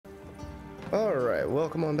Alright,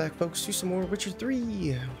 welcome on back, folks, to some more Witcher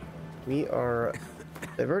 3. We are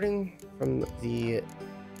diverting from the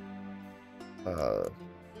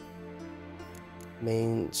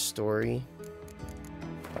main story.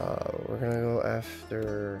 We're gonna go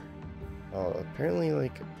after apparently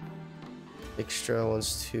like Dijkstra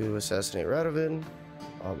wants to assassinate Radovid.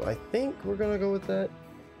 I think we're gonna go with that.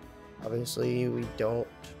 Obviously we don't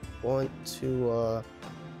want to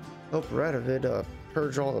help Radovid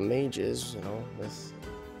purge all the mages, you know, with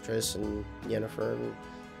Triss and Yennefer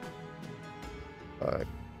and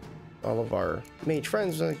all of our mage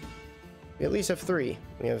friends. Like, we at least have three.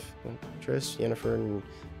 We have Triss, Yennefer, and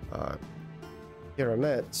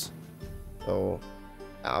Metz. So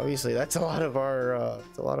obviously that's a lot of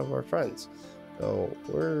our friends. So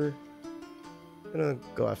we're gonna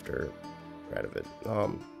go after Radovid.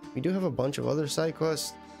 We do have a bunch of other side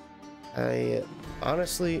quests. I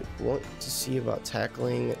honestly want to see about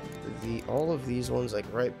tackling all of these ones like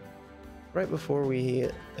right before we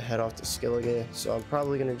head off to Skellige. So I'm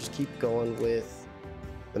probably gonna just keep going with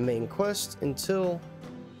the main quest until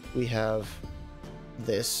we have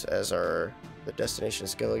this as the destination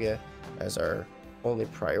Skellige as our only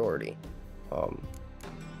priority.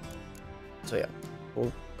 So yeah,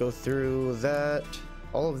 we'll go through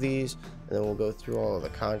all of these, and then we'll go through all of the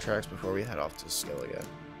contracts before we head off to Skellige.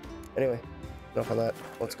 Anyway, enough on that.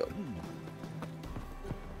 Let's go.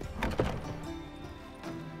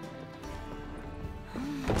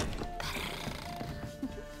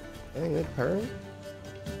 Anything good purring?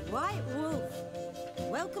 White Wolf,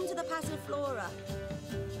 welcome to the Passiflora.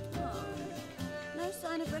 Oh, no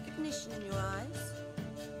sign of recognition in your eyes.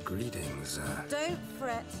 Greetings, Don't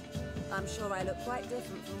fret. I'm sure I look quite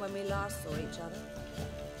different from when we last saw each other.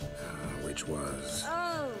 which was?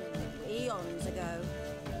 Oh, eons ago.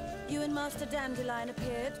 You and Master Dandelion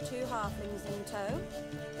appeared, two halflings in tow.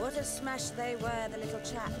 What a smash they were, the little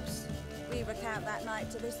chaps. We recount that night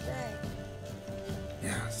to this day.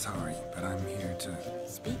 Yeah, sorry, but I'm here to...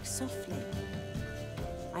 Speak softly.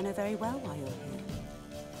 I know very well why you're here.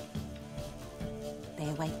 They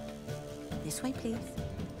await. This way, please.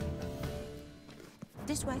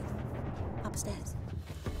 This way. Upstairs.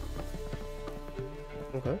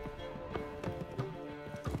 Okay.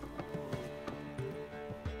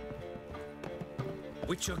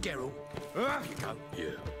 Witcher Geralt, off you go.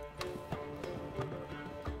 Yeah.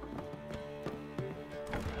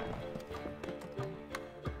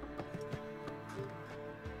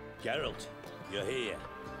 Geralt, you're here.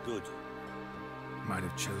 Good. Might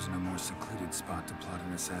have chosen a more secluded spot to plot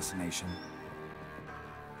an assassination.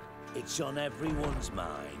 It's on everyone's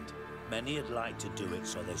mind. Many would like to do it,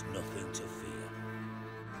 so there's nothing to fear.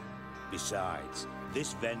 Besides,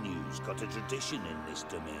 this venue's got a tradition in this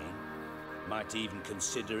domain. Might even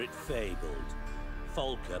consider it fabled.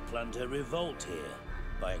 Folka planned her revolt here.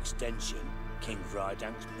 By extension, King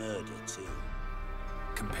Vrydank's murder too.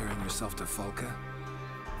 Comparing yourself to Folka?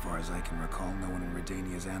 Far as I can recall, no one in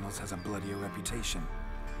Redania's annals has a bloodier reputation.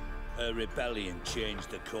 Her rebellion changed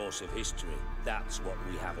the course of history. That's what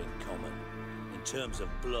we have in common. In terms of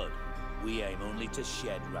blood, we aim only to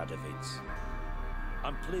shed Radovid's.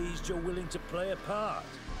 I'm pleased you're willing to play a part.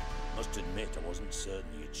 Must admit, I wasn't certain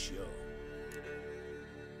you'd show.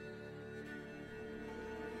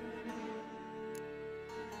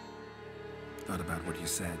 Thought about what you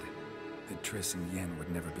said. That Triss and Yen would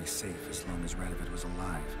never be safe as long as Radovid was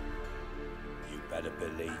alive. You better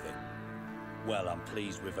believe it. Well, I'm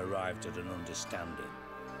pleased we've arrived at an understanding.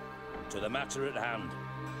 To the matter at hand,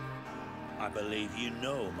 I believe you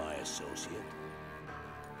know my associate.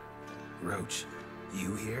 Roach,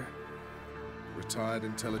 you here? Retired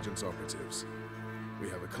intelligence operatives. We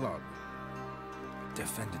have a club.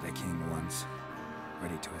 Defended a king once.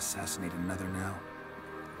 Ready to assassinate another now?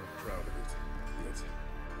 Not proud of it, yet.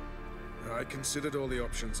 I considered all the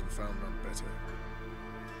options and found none better.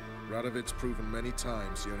 Radovid's proven many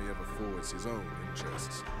times he only ever forwards his own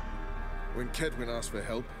interests. When Kedwin asked for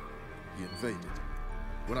help, he invaded.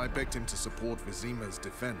 When I begged him to support Vizima's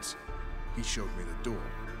defense, he showed me the door.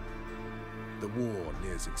 The war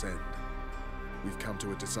nears its end. We've come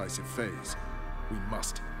to a decisive phase. We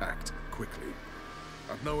must act quickly.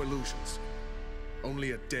 I've no illusions.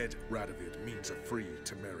 Only a dead Radovid means a free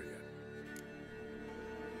Temeria.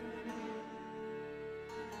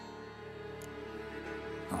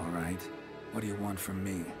 All right. What do you want from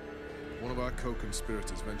me? One of our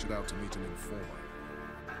co-conspirators ventured out to meet an informer.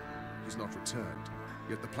 He's not returned,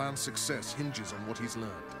 yet the plan's success hinges on what he's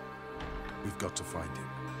learned. We've got to find him.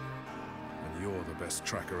 And you're the best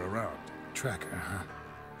tracker around. Tracker, huh?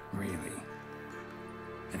 Really?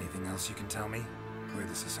 Anything else you can tell me? Where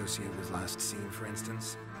this associate was last seen, for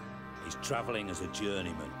instance? He's travelling as a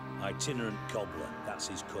journeyman, itinerant cobbler, that's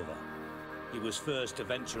his cover. He was first to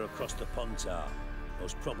venture across the Pontar,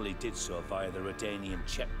 most probably did so via the Redanian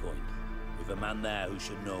checkpoint, with a man there who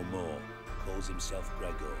should know more, calls himself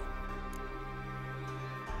Gregor.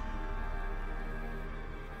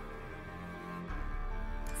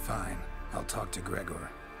 Fine, I'll talk to Gregor.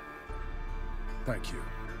 Thank you.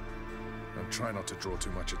 And try not to draw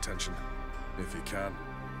too much attention, if you can.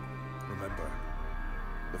 Remember,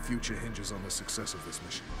 the future hinges on the success of this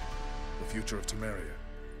mission. The future of Temeria.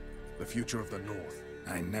 The future of the North.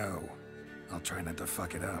 I know. I'll try not to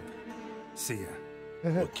fuck it up. See ya.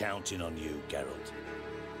 We're counting on you, Geralt.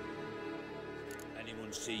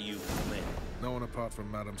 Anyone see you come in? No one apart from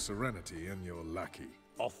Madame Serenity and your lackey.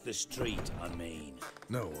 Off the street, I mean.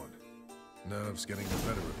 No one. Nerves getting the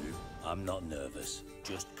better of you. I'm not nervous,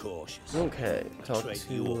 just cautious. Okay, A talk trait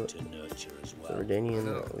you ought to to nurture as the well. Redanian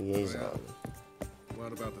No, liaison. Go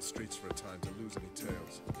out about the streets for a time to lose any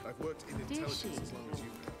tales. I've worked in intelligence as long as you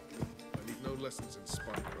have. I need no lessons in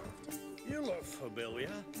spycraft. You look familiar.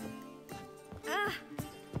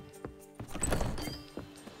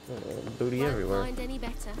 Booty Can't everywhere. find any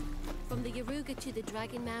better. From the Yaruga to the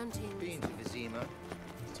Dragon Mountains.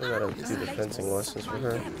 Still gotta do the fencing lessons for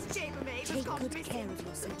her. Take good care of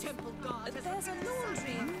yourself. There's a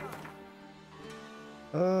laundry.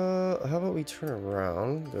 How about we turn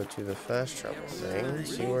around, go to the fast travel thing, and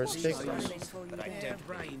see where it's taking us. Excuse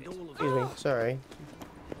me, sorry.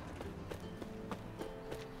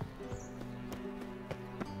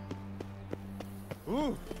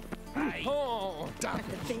 Ooh! Oh, damn it!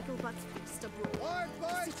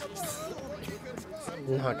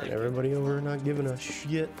 Knocking everybody over, not giving a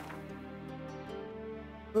shit.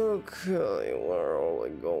 Okay, where are we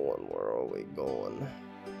going? Where are we going?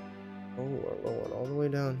 Oh, we're going all the way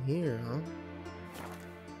down here, huh?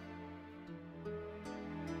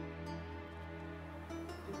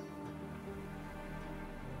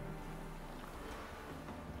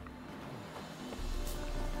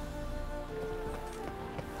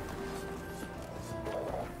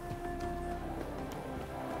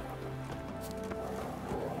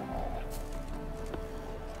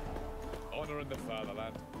 Honor in the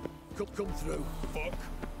fatherland. Come through, fuck.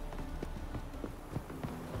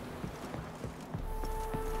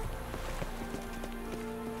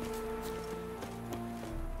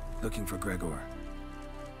 Looking for Gregor.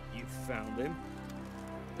 You found him?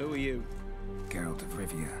 Who are you? Geralt of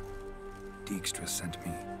Rivia. Dijkstra sent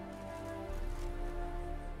me.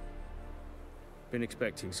 Been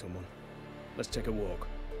expecting someone. Let's take a walk.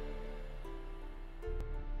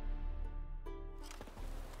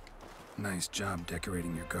 Nice job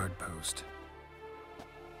decorating your guard post.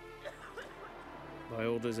 By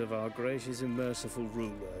orders of our gracious and merciful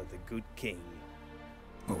ruler, the good king.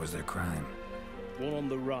 What was their crime? One on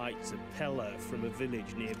the right's a peller from a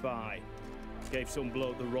village nearby. Gave some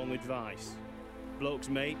bloke the wrong advice. Bloke's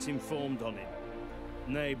mates informed on him.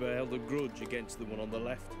 Neighbour held a grudge against the one on the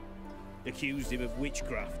left. Accused him of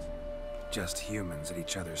witchcraft. Just humans at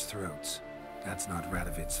each other's throats. That's not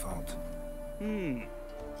Radovic's fault.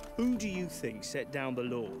 Who do you think set down the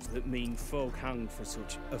laws that mean folk hanged for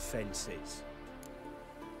such offences?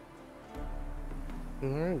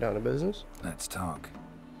 Alright, down to business. Let's talk.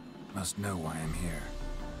 Must know why I'm here.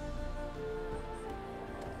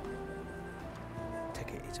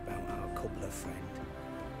 Take it it's about our cobbler friend.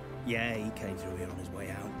 Yeah, he came through here on his way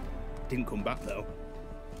out. Didn't come back though.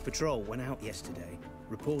 Patrol went out yesterday,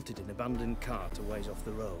 reported an abandoned cart a ways off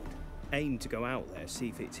the road. Aimed to go out there, see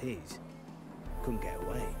if it's his. Couldn't get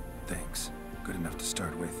away. Thanks. Good enough to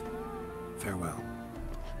start with. Farewell.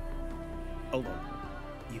 Hold on.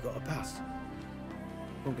 You got a pass?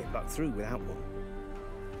 Won't get back through without one.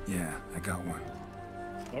 Yeah, I got one.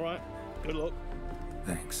 All right. Good luck.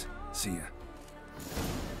 Thanks. See ya.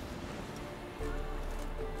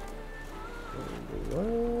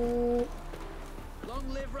 What?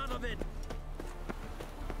 Long live Radovid!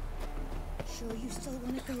 Sure you still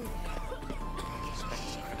want to go there?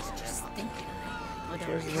 Just thinking.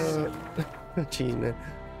 Where's the cheese man?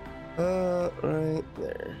 Right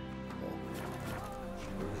there.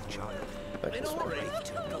 Back this way.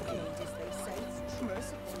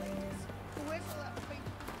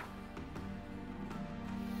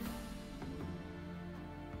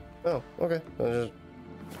 Oh, okay. I'll just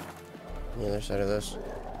the other side of this.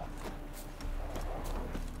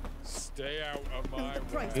 Stay out of my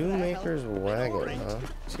way. Shoemaker's wagon, huh?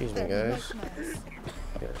 Excuse me, guys.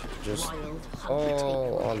 Yeah, just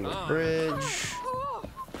all on the bridge.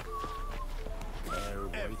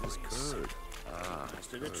 This curd.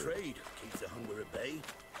 Master of the trade. Keeps the hunger at bay.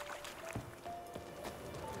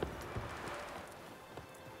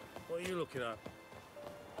 What are you looking at?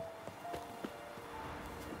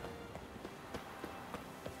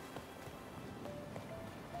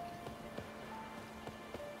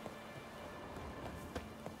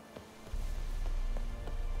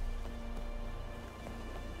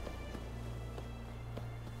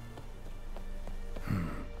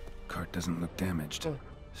 Cart doesn't look damaged.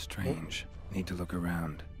 Strange. Need to look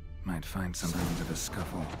around. Might find some signs of a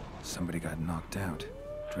scuffle. Somebody got knocked out.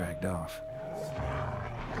 Dragged off.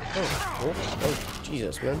 Oh,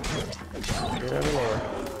 Jesus, man. Get out of there.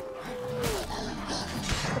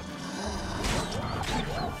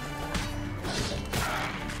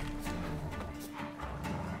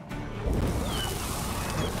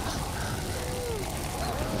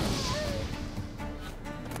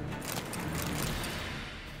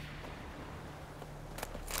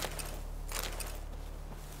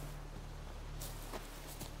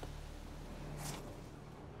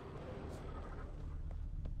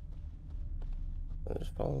 There's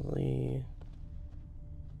probably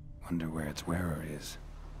Wonder where its wearer is.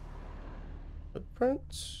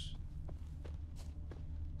 footprints.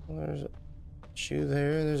 Well, there's a shoe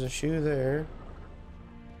there. There's a shoe there.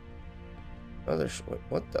 Oh, there's wait,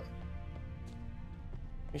 what the? How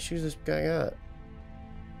many shoes this guy got?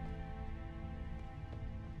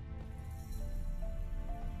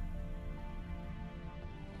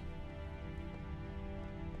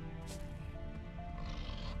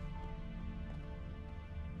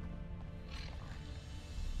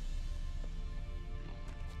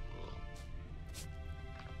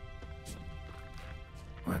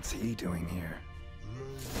 What's he doing here?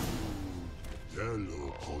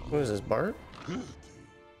 What is this, Bart?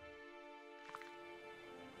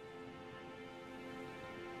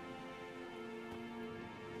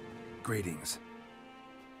 Greetings.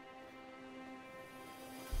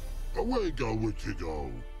 Away go with you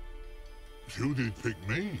go. You did pick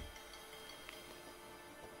me.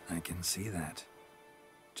 I can see that.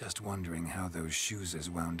 Just wondering how those shoes is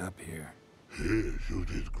wound up here. Here you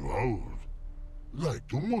did grow. Like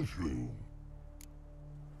the mushroom.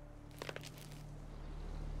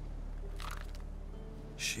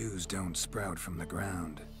 Shoes don't sprout from the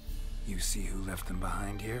ground. You see who left them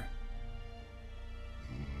behind here?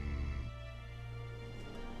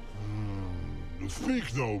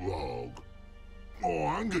 Speak no log. Oh,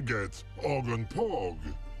 anger gets Og and Pog.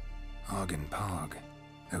 Og and Pog.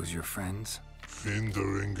 Those your friends?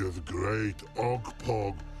 Finderinger's great Og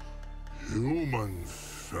Pog. Human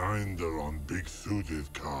finder on big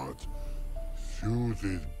suited cart.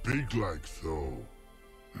 Suited big like so.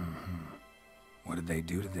 What did they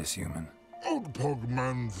do to this human? Og Pog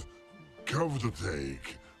man's cover to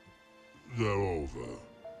take. They're over.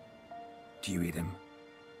 Do you eat him?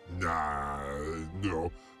 Nah,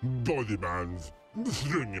 no. Body man's,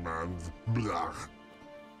 stringy man's, blah.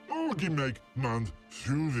 Oggy make man's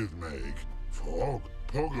shoes make. Frog,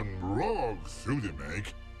 Pog and Rog suited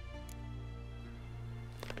make.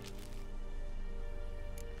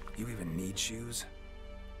 You even need shoes?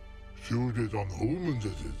 Shoes on humans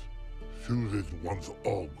it is. Shoes once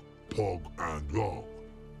Og, Pog and Rog.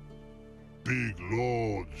 Big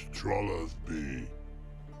lords trollers be.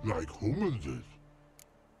 Like humans is.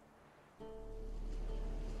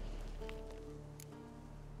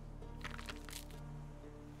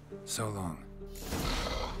 So long.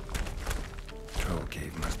 Troll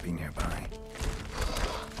cave must be nearby.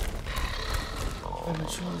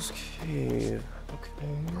 Troll's cave.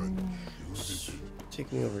 Okay.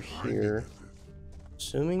 Take me over here.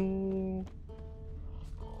 Assuming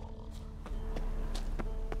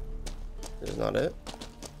this is not it.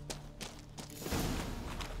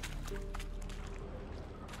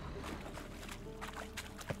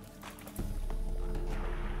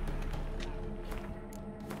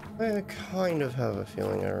 I kind of have a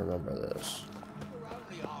feeling I remember this.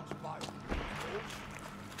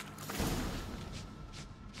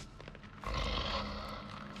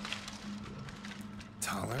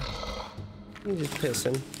 Taller? He's just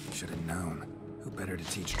pissing. Should have known. Who better to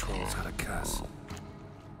teach trolls how to cuss?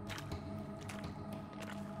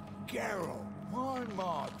 Geralt,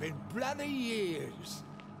 my, been bloody years.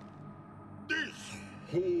 This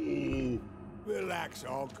hole. Relax,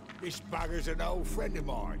 Og. This bugger's an old friend of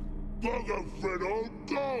mine. Bugger friend on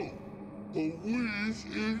go. A wheeze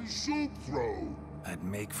in soup throw. I'd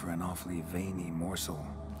make for an awfully veiny morsel.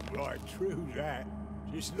 Right, true that.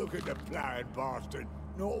 Just look at the plowing bastard.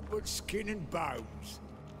 Naught but skin and bones.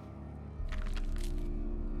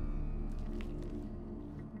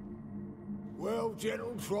 Well,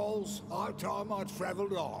 gentle trolls, high time I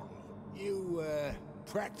travelled on. You,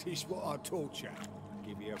 practice what I taught you.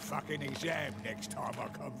 Give you a fucking exam next time I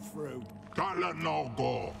come through. Can't let no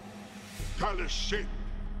go. Tell us sit.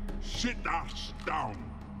 Sit us down.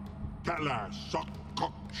 Tell us suck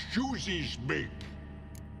cock shoesies make.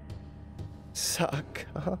 Sock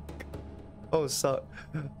cock? Oh, sock.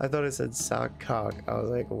 I thought it said sock cock. I was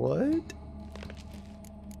like, what?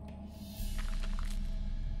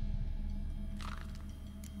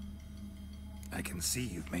 I can see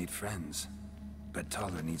you've made friends, but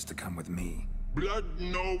Taller needs to come with me. Blood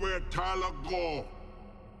know where Tala go.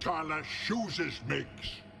 Tala shoeses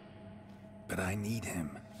makes. But I need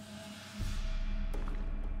him.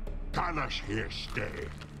 Tala's here stay.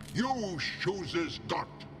 You shoeses got.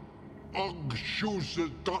 Og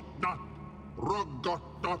shoeses got not. Rug got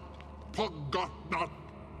not. Pug got not.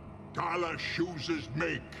 Tala shoeses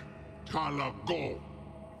make. Tala go.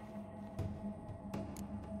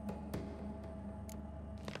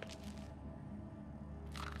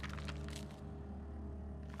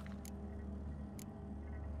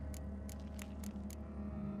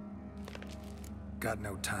 Got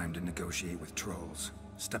no time to negotiate with trolls.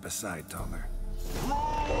 Step aside, Taller.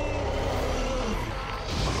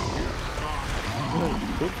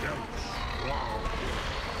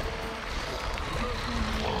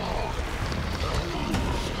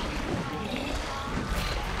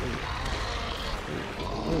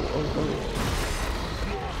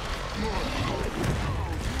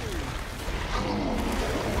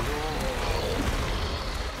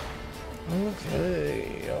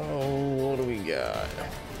 Okay, oh, what do we got?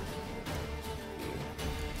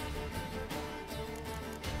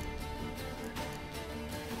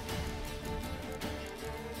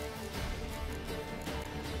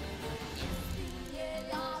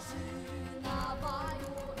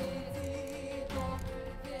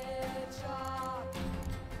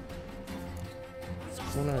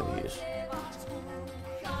 What are these?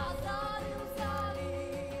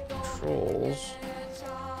 Trolls.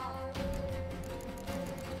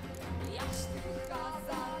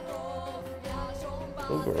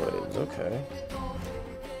 Ogoroids, okay.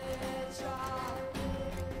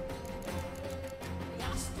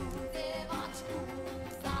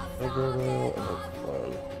 Ogoroid and a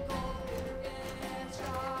clone.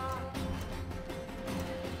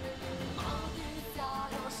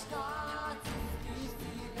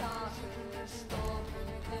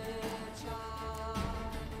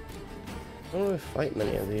 I don't really fight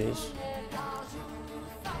many of these.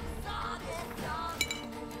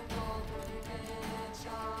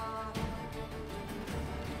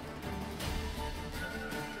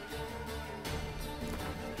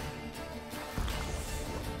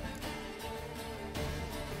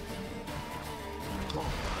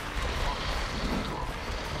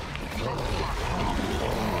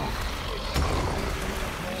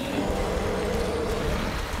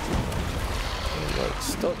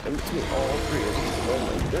 Stuck in between all three of these. Oh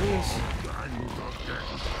my goodness.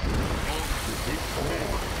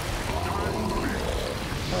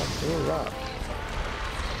 Oh, through a rock.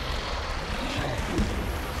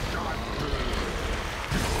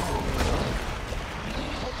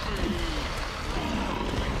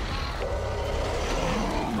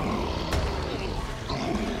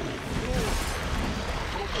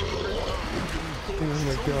 Oh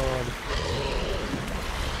my god.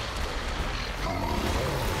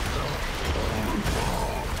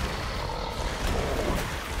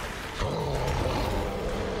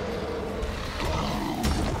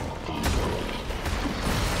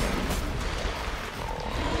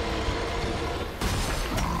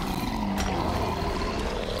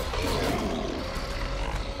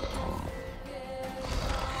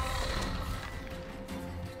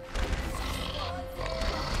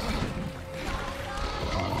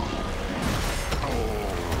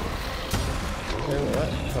 That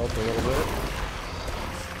helped a little bit.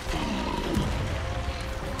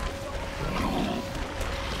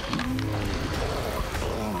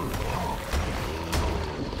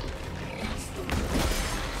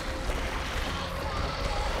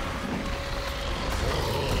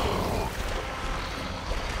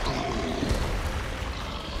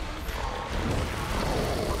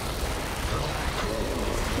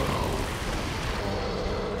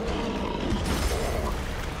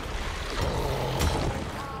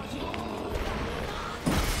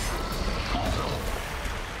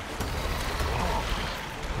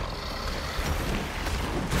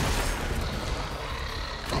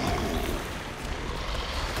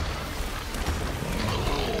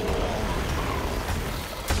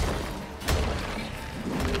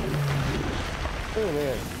 Oh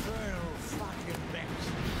man.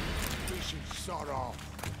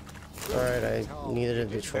 Alright, I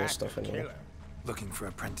needed the troll stuff in here. Looking for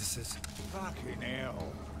apprentices? Fucking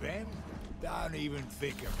hell, Ben. Don't even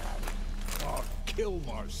think about it. I'll kill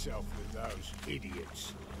myself with those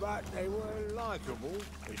idiots. But they were likable,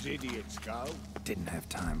 as idiots go. Didn't have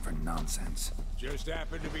time for nonsense. Just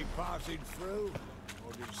happened to be passing through?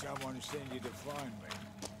 Or did someone send you to find me?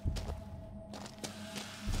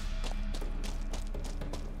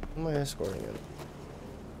 Who am I escorting in?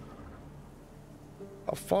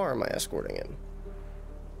 How far am I escorting in?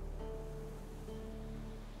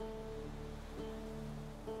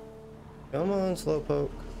 Come on, Slowpoke.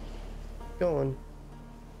 Going.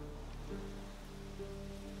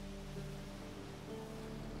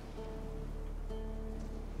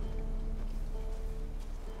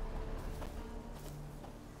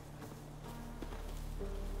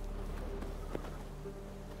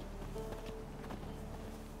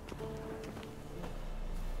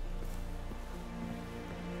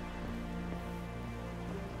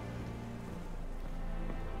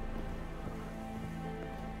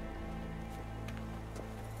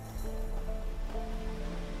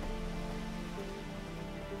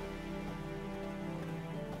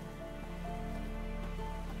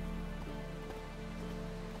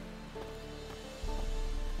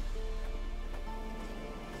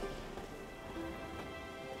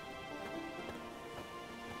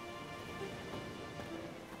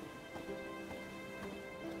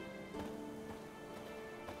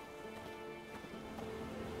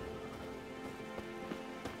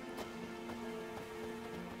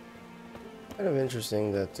 Kind of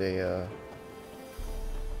interesting that they,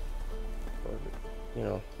 you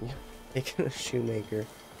know, making a shoemaker.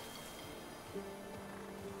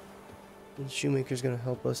 The shoemaker's gonna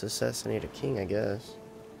help us assassinate a king, I guess.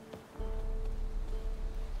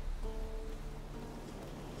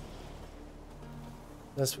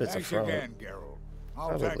 That's what's a front. Thanks again, Geralt. I'll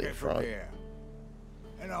Probably take it front. from here.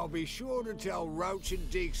 And I'll be sure to tell Roach and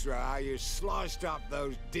Dijkstra how you sliced up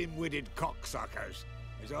those dim-witted cocksuckers.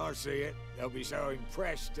 As I see it, they'll be so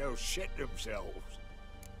impressed they'll shit themselves.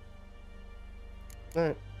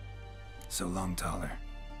 Alright. So long, Taller,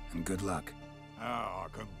 and good luck. Oh, I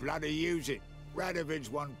can bloody use it.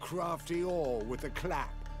 Radovid's one crafty ore with a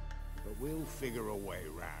clap. But we'll figure a way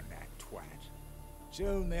round that twat.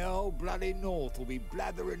 Soon the whole bloody North will be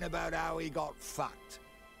blathering about how he got fucked.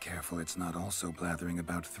 Careful it's not also blathering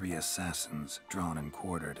about 3 assassins, drawn and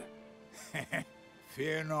quartered.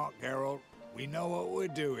 Fear not, Geralt. We know what we're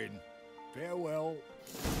doing. Farewell.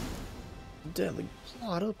 Deadly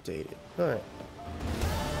plot updated. Alright.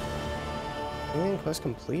 Alien quest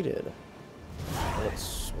completed.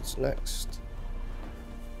 What's next?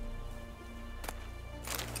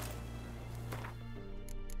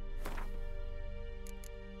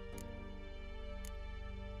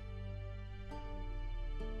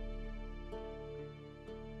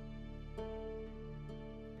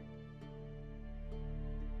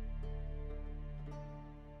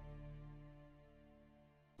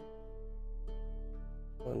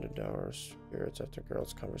 To dour spirits after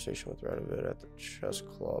Geralt's conversation with Radovid at the chess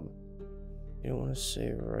club. He didn't want to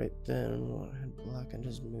say right then what had blackened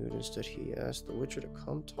his mood. Instead, he asked the Witcher to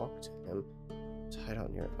come talk to him, tied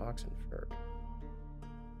out near Oxenfurt.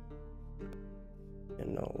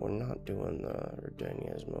 And no, we're not doing the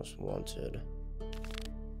Redania's Most Wanted.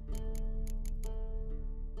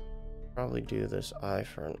 Probably do this eye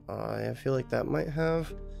for an eye. I feel like that might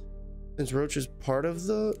have, since Roach is part of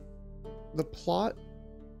the plot.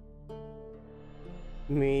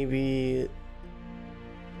 Maybe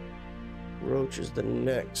Roach is the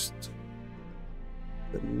next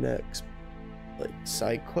like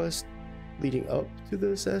side quest leading up to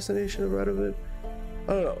the assassination of Radovid.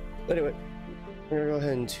 I don't know. Anyway, we're gonna go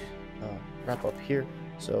ahead and wrap up here.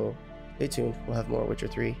 So stay tuned. We'll have more Witcher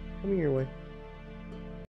 3 coming your way.